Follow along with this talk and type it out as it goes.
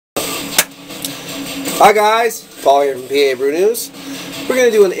Hi guys, Paul here from PABrewNews. We're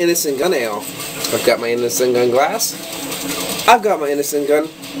going to do an Innis Gunn ale. I've got my Innis Gunn glass. I've got my Innis Gunn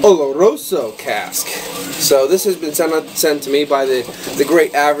Olorosso Cask. So this has been sent to me by the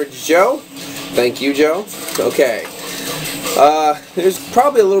great Average Joe. Thank you, Joe. Okay. There's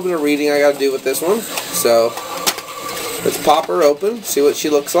probably a little bit of reading I got to do with this one. So let's pop her open, see what she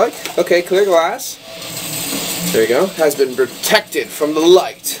looks like. Okay, clear glass. There you go. Has been protected from the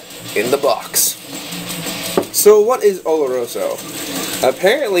light in the box. So what is Olorosso?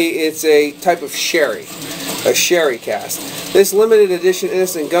 Apparently it's a type of sherry, a sherry cask. This limited edition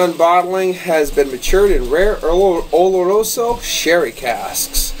Innis Gunn bottling has been matured in rare Olorosso sherry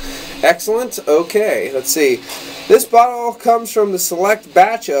casks. Excellent. Okay, let's see. This bottle comes from the select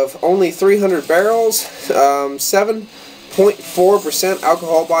batch of only 300 barrels, 7.4%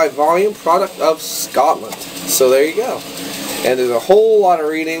 alcohol by volume, product of Scotland. So there you go. And there's a whole lot of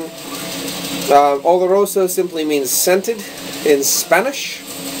reading. Olorosso simply means scented in Spanish.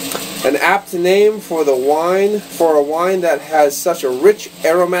 An apt name for a wine that has such a rich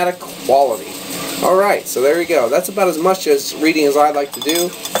aromatic quality. Alright, so there you go. That's about as much as reading as I like to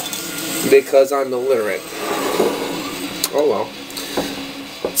do because I'm illiterate. Oh well.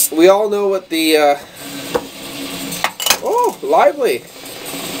 We all know what the oh, lively.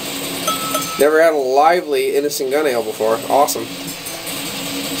 Never had a lively Innis Gunn ale before. Awesome.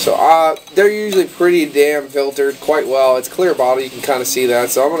 So they're usually pretty damn filtered quite well. It's a clear bottle, you can kind of see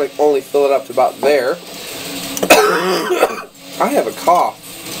that. So I'm going to only fill it up to about there. I have a cough.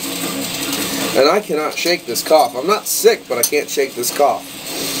 And I cannot shake this cough. I'm not sick, but I can't shake this cough.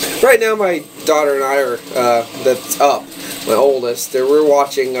 Right now my daughter and I are, that's up, my oldest, we're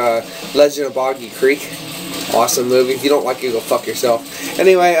watching Legend of Boggy Creek. Awesome movie. If you don't like it, go fuck yourself.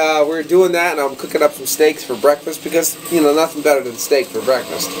 Anyway, we're doing that, and I'm cooking up some steaks for breakfast because, you know, nothing better than steak for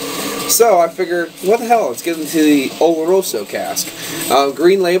breakfast. So I figured, what the hell, let's get into the Olorosso cask.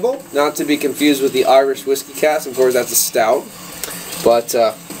 Green label, not to be confused with the Irish whiskey cask. Of course, that's a stout. But,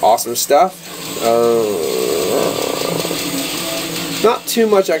 awesome stuff. Not too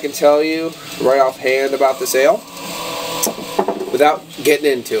much I can tell you right offhand about this ale without getting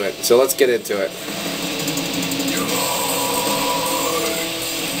into it. So let's get into it.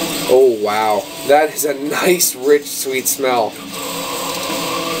 Oh wow, that is a nice, rich, sweet smell.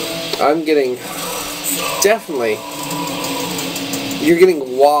 I'm getting, definitely, you're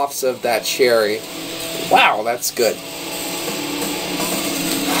getting wafts of that cherry. Wow, that's good.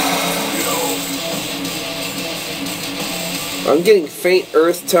 I'm getting faint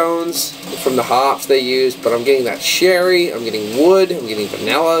earth tones from the hops they use, but I'm getting that sherry, I'm getting wood, I'm getting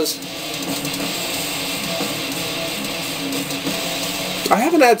vanillas. I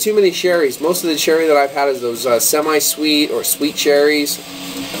haven't had too many cherries. Most of the cherry that I've had is those semi-sweet or sweet cherries.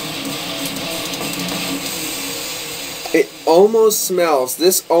 It almost smells,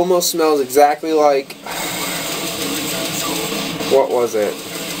 this almost smells exactly like, what was it?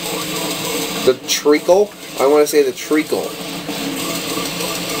 The treacle? I want to say the treacle.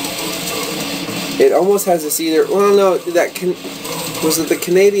 It almost has this either, well no, was it the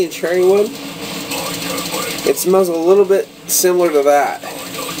Canadian cherry wood? It smells a little bit similar to that.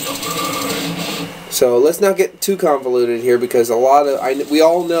 So let's not get too convoluted here because a lot of we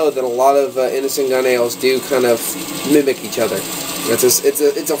all know that a lot of Innis Gunn ales do kind of mimic each other.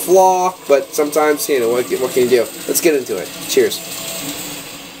 It's a flaw, but sometimes, you know, what can you do? Let's get into it. Cheers.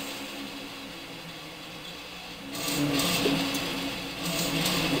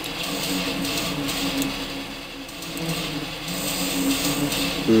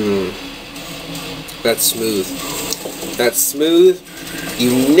 That's smooth. That's smooth.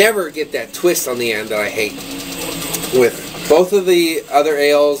 You never get that twist on the end that I hate. With both of the other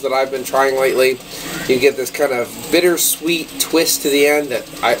ales that I've been trying lately, you get this kind of bittersweet twist to the end that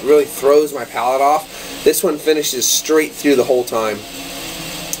really throws my palate off. This one finishes straight through the whole time.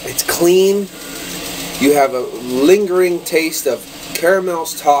 It's clean. You have a lingering taste of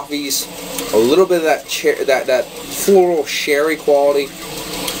caramels, toffees, a little bit of that floral sherry quality.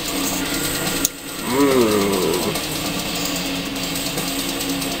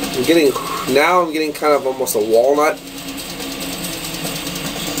 I'm getting kind of almost a walnut.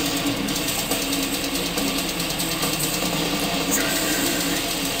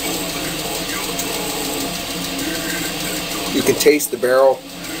 You can taste the barrel.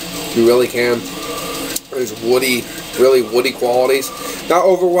 You really can. There's really woody qualities. Not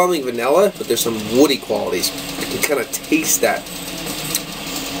overwhelming vanilla, but there's some woody qualities. You can kind of taste that.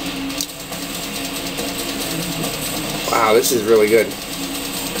 Wow, this is really good.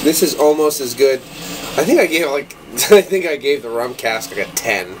 This is almost as good. I think I gave it like I think I gave the rum cask like a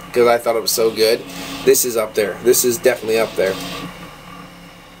 10 because I thought it was so good. This is up there. This is definitely up there.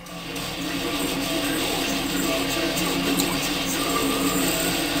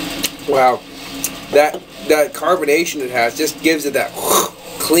 Wow, that carbonation it has just gives it that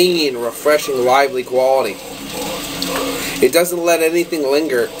clean, refreshing, lively quality. It doesn't let anything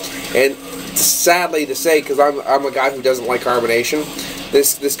linger, and sadly to say, because I'm a guy who doesn't like carbonation,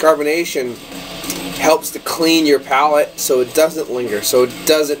 this carbonation helps to clean your palate so it doesn't linger, so it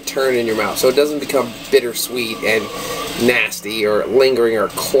doesn't turn in your mouth, so it doesn't become bittersweet and nasty or lingering or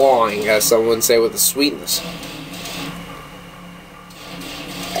clawing, as some would say, with the sweetness.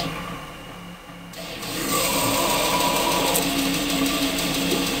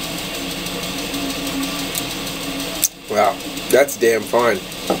 Wow, that's damn fine.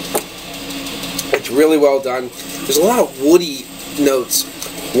 It's really well done. There's a lot of woody notes.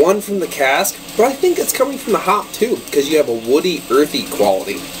 One from the cask, but I think it's coming from the hop too, because you have a woody, earthy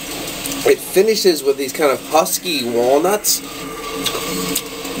quality. It finishes with these kind of husky walnuts,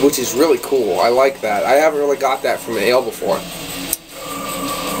 which is really cool. I like that. I haven't really got that from an ale before.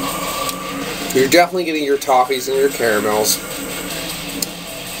 You're definitely getting your toffees and your caramels,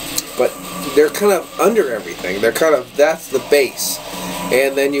 but they're kind of under everything. They're kind of, that's the base.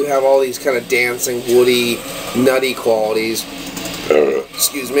 And then you have all these kind of dancing, woody, nutty qualities.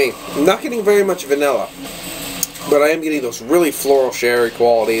 Excuse me. I'm not getting very much vanilla, but I am getting those really floral sherry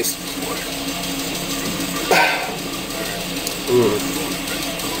qualities.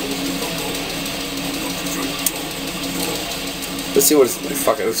 Let's see what it's like.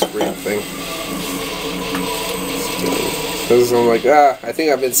 Fuck it, this is a real thing. I'm like, I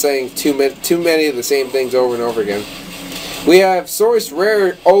think I've been saying too many of the same things over and over again. We have sourced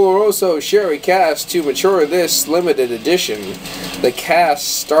rare Olorosso sherry cask to mature this limited edition. The casks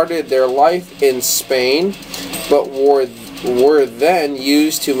started their life in Spain, but were then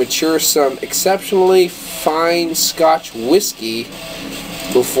used to mature some exceptionally fine Scotch whiskey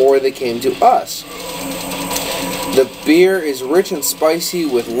before they came to us. The beer is rich and spicy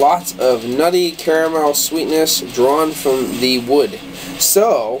with lots of nutty caramel sweetness drawn from the wood.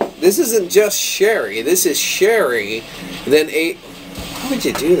 So, this isn't just sherry. This is sherry, then why would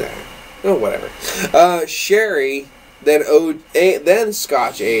you do that? Oh, whatever. Sherry, then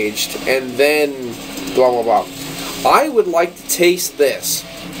Scotch aged, and then blah, blah, blah. I would like to taste this,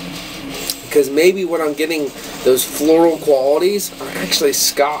 because maybe what I'm getting, those floral qualities, are actually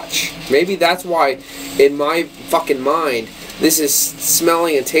Scotch. Maybe that's why, in my fucking mind, this is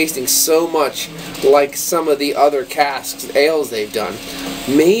smelling and tasting so much like some of the other casks, ales they've done.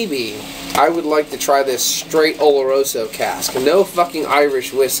 Maybe I would like to try this straight Olorosso cask. No fucking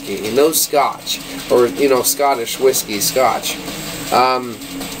Irish whiskey, no Scotch, or, you know, Scottish whiskey, Scotch.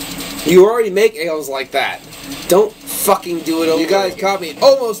 You already make ales like that. Don't fucking do it over. You guys caught me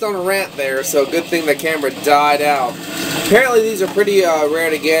almost on a rant there, so good thing the camera died out. Apparently these are pretty rare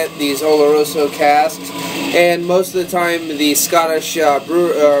to get, these Olorosso casks, and most of the time the Scottish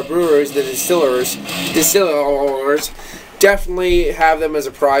brewers, the distillers, definitely have them as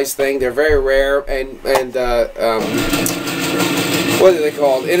a prize thing. They're very rare, and what are they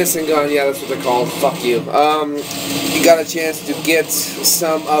called? Innis Gunn, yeah, that's what they're called. Fuck you. You got a chance to get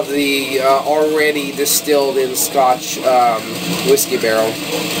some of the already distilled in Scotch whiskey barrel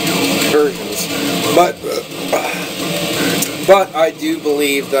versions, but I do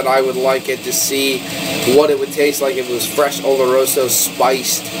believe that I would like it to see what it would taste like if it was fresh Olorosso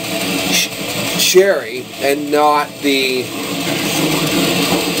spiced sherry and not the...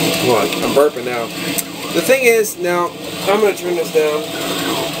 Hold on, I'm burping now. The thing is, now, I'm going to turn this down.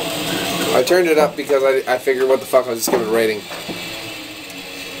 I turned it up because I figured, what the fuck, I'll just give it a rating.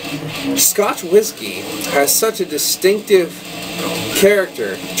 Scotch whiskey has such a distinctive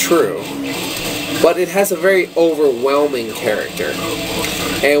character, true, but it has a very overwhelming character.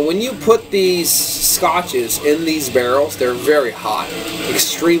 And when you put these scotches in these barrels, they're very hot,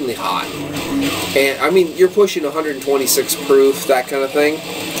 extremely hot. And I mean, you're pushing 126 proof, that kind of thing.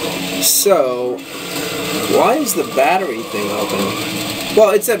 So, why is the battery thing open?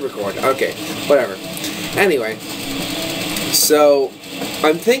 Well, it said record. Okay, whatever. Anyway, so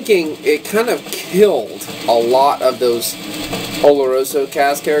I'm thinking it kind of killed a lot of those Olorosso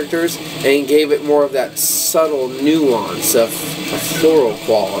cask characters and gave it more of that subtle nuance of floral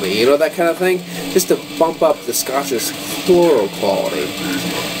quality, you know, that kind of thing, just to bump up the Scotch's floral quality.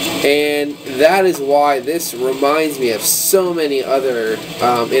 And that is why this reminds me of so many other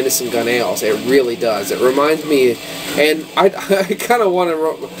Innis Gunn ales. It really does. It reminds me, and I kind of want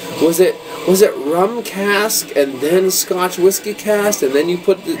to. Was it rum cask and then Scotch whiskey cask and then you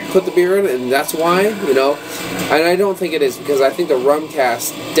put the beer in, and that's why, you know. And I don't think it is, because I think the rum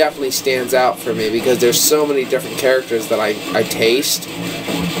cask definitely stands out for me because there's so many different characters that I taste.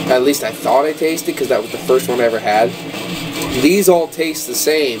 At least I thought I tasted, because that was the first one I ever had. These all taste the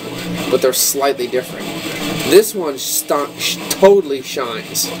same, but they're slightly different. This one totally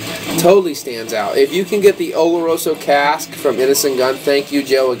shines. Totally stands out. If you can get the Olorosso Cask from Innis Gunn, thank you,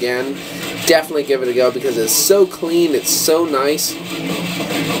 Joe, again. Definitely give it a go, because it's so clean, it's so nice.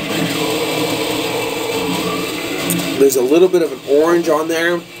 There's a little bit of an orange on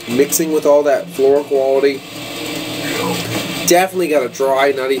there, mixing with all that floral quality. Definitely got a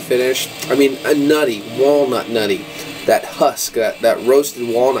dry, nutty finish. I mean, a nutty, walnut nutty. That husk, that roasted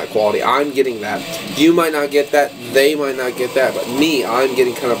walnut quality, I'm getting that. You might not get that, they might not get that, but me, I'm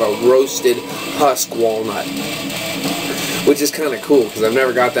getting kind of a roasted husk walnut, which is kind of cool, because I've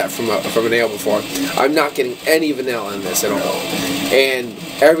never got that from an ale before. I'm not getting any vanilla in this at all, and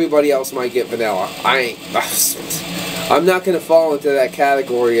everybody else might get vanilla. I'm not going to fall into that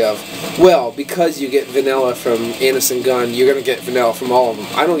category of, well, because you get vanilla from Innis Gunn, you're going to get vanilla from all of them.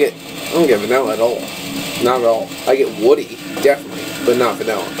 I don't get vanilla at all. Not at all. I get woody, definitely, but not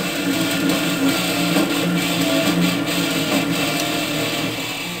vanilla.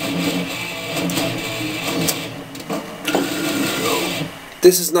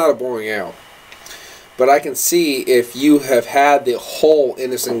 This is not a boring ale, but I can see if you have had the whole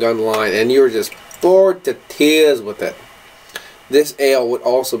Innis Gunn line and you're just bored to tears with it, this ale would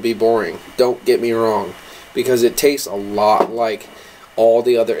also be boring. Don't get me wrong, because it tastes a lot like all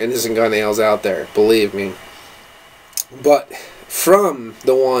the other Innis Gunn ales out there, believe me. But from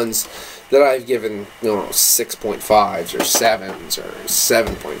the ones that I've given, you know, 6.5s or 7s or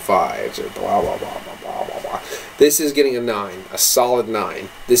 7.5s or blah blah blah blah blah blah blah, this is getting a 9, a solid 9.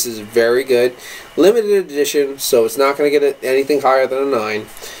 This is very good, limited edition, so it's not going to get anything higher than a 9.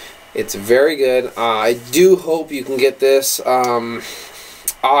 It's very good. I do hope you can get this.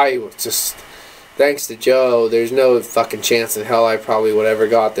 Thanks to Joe, there's no fucking chance in hell I probably would ever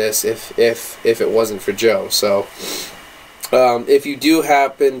got this if it wasn't for Joe. So, if you do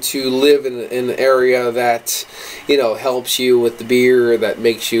happen to live in an area that, you know, helps you with the beer, that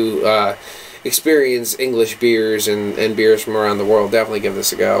makes you experience English beers and beers from around the world, definitely give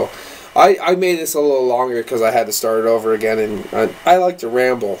this a go. I made this a little longer because I had to start it over again, and I like to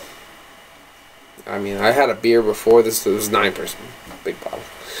ramble. I mean, I had a beer before this. It was 9%, big bottle.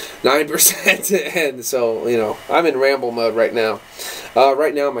 9%, and so, you know, I'm in ramble mode right now.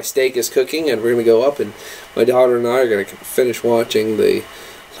 Right now my steak is cooking, and we're going to go up, and my daughter and I are going to finish watching the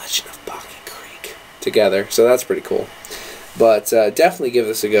Legend of Pocket Creek together, so that's pretty cool. But definitely give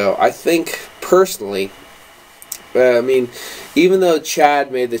this a go. I think, personally, I mean, even though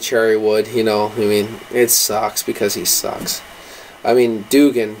Chad made the cherry wood, you know, I mean, it sucks because he sucks. I mean,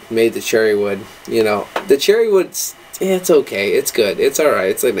 Dugan made the cherry wood, you know. The cherry wood's, yeah, it's okay. It's good. It's alright.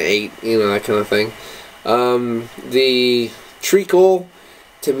 It's like an 8, you know, that kind of thing. The treacle,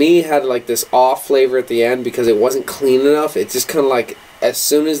 to me, had like this off flavor at the end because it wasn't clean enough. It just kind of like, as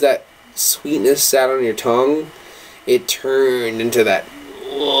soon as that sweetness sat on your tongue, it turned into that,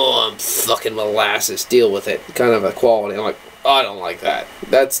 oh, I'm fucking molasses, deal with it, kind of a quality. I'm like, oh, I don't like that.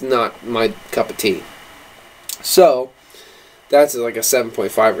 That's not my cup of tea. So, that's like a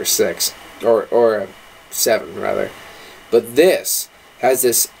 7.5 or 6, or a 7 rather. But this has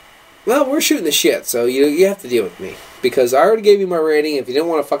this, well, we're shooting the shit, so you have to deal with me, because I already gave you my rating. If you didn't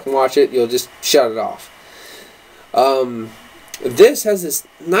want to fucking watch it, you'll just shut it off. This has this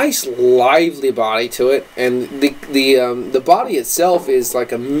nice lively body to it, and the body itself is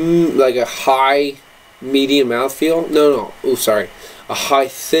like a high medium mouthfeel. A high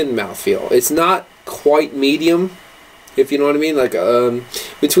thin mouthfeel. It's not quite medium, if you know what I mean, like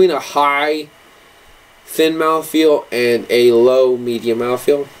between a high thin mouthfeel and a low medium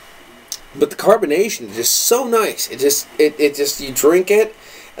mouthfeel. But the carbonation is just so nice. It just you drink it,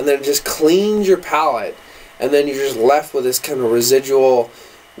 and then it just cleans your palate, and then you're just left with this kind of residual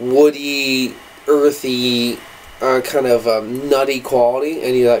woody, earthy, kind of nutty quality,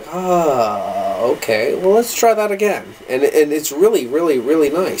 and you're like, okay, well, let's try that again. And it's really, really, really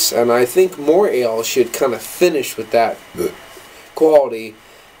nice. And I think more ale should kind of finish with that quality,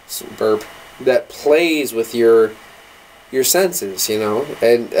 that plays with your senses, you know.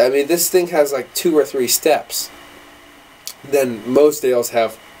 And I mean, this thing has like 2 or 3 steps. Then most ales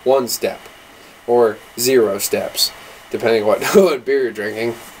have 1 step or 0 steps, depending on what beer you're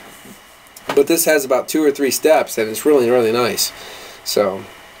drinking. But this has about 2 or 3 steps, and it's really, really nice. So,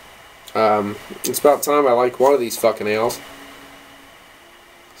 it's about time I like one of these fucking ales.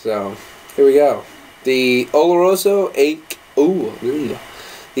 So, here we go. The Olorosso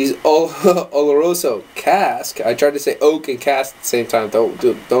Olorosso Cask. I tried to say oak and cask at the same time. Don't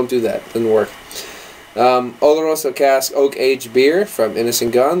do that. Didn't work. Olorosso Cask Oak Aged Beer from Innis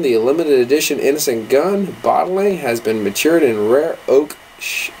Gunn. The limited edition Innis Gunn bottling has been matured in rare oak.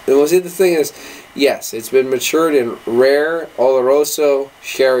 The thing is, yes, it's been matured in rare Olorosso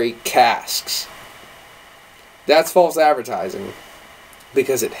sherry casks. That's false advertising,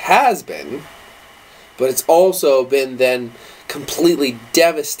 because it has been, but it's also been then completely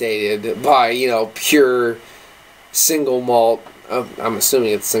devastated by, you know, pure single malt, I'm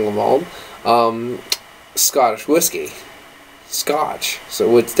assuming it's single malt, Scottish whiskey. Scotch.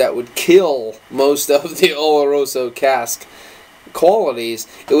 So that would kill most of the Olorosso Cask qualities.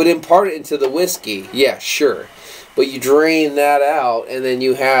 It would impart it into the whiskey. Yeah, sure. But you drain that out, and then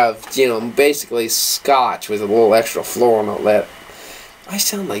you have, you know, basically Scotch with a little extra floral note. I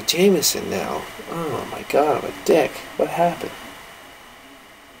sound like Jameson now. Oh my god, I'm a dick. What happened?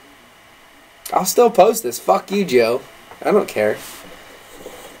 I'll still post this. Fuck you, Joe. I don't care.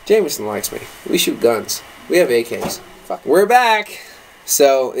 Jameson likes me. We shoot guns. We have AKs. Fuck. We're back.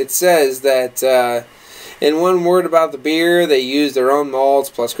 So it says that in one word about the beer, they use their own malts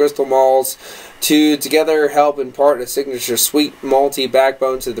plus crystal malts to together help impart a signature sweet malty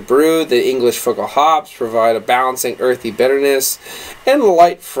backbone to the brew. The English Focal hops provide a balancing earthy bitterness and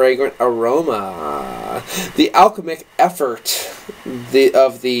light fragrant aroma. The alchemic effort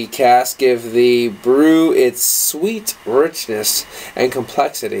of the cask give the brew its sweet richness and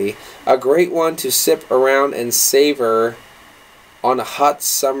complexity. A great one to sip around and savor on a hot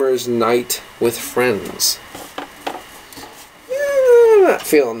summer's night with friends. I'm not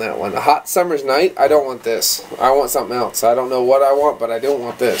feeling that one. A hot summer's night? I don't want this. I want something else. I don't know what I want, but I don't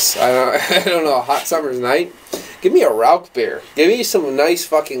want this. I don't know. A hot summer's night? Give me a Rauch beer. Give me some nice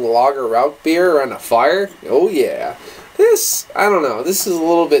fucking lager Rauch beer around a fire. Oh yeah. This, I don't know. This is a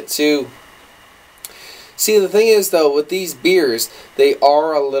little bit too... See, the thing is, though, with these beers, they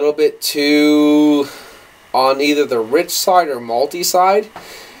are a little bit too on either the rich side or malty side,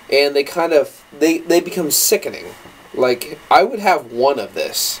 and they kind of, they become sickening. Like, I would have one of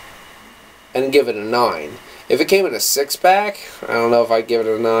this and give it a 9. If it came in a 6-pack, I don't know if I'd give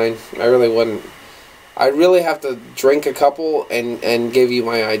it a 9. I really wouldn't. I'd really have to drink a couple and give you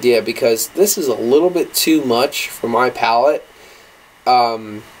my idea, because this is a little bit too much for my palate.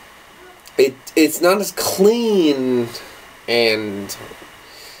 It's not as clean, and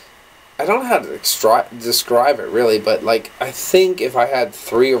I don't know how to describe it really, but like, I think if I had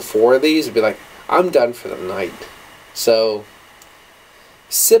 3 or 4 of these, it'd be like, I'm done for the night. So,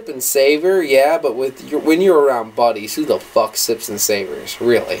 sip and savor, yeah, but when you're around buddies, who the fuck sips and savors?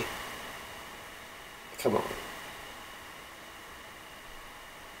 Really? Come on.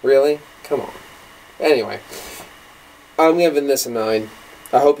 Really? Come on. Anyway, I'm giving this a 9.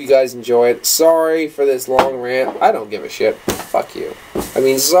 I hope you guys enjoy it. Sorry for this long rant. I don't give a shit. Fuck you. I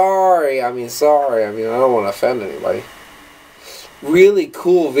mean, sorry. I mean, I don't want to offend anybody. Really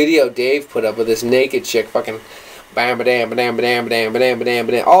cool video Dave put up with this naked chick fucking bam ba dam ba dam ba dam ba dam ba dam ba dam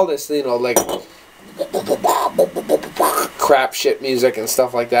ba dam. All this, you know, like crap shit music and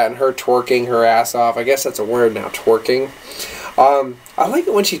stuff like that, and her twerking her ass off. I guess that's a word now, twerking. I like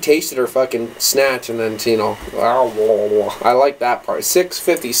it when she tasted her fucking snatch and then, you know, I like that part.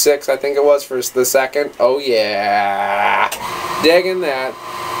 6.56, I think it was, for the second. Oh, yeah. Digging that.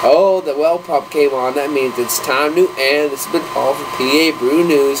 Oh, the well pump came on. That means it's time to end. This has been Paul from PA Brew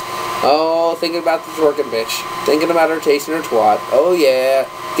News. Oh, thinking about the twerking bitch. Thinking about her tasting her twat. Oh, yeah.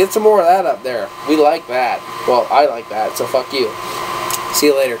 Get some more of that up there. We like that. Well, I like that, so fuck you. See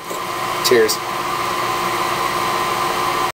you later. Cheers.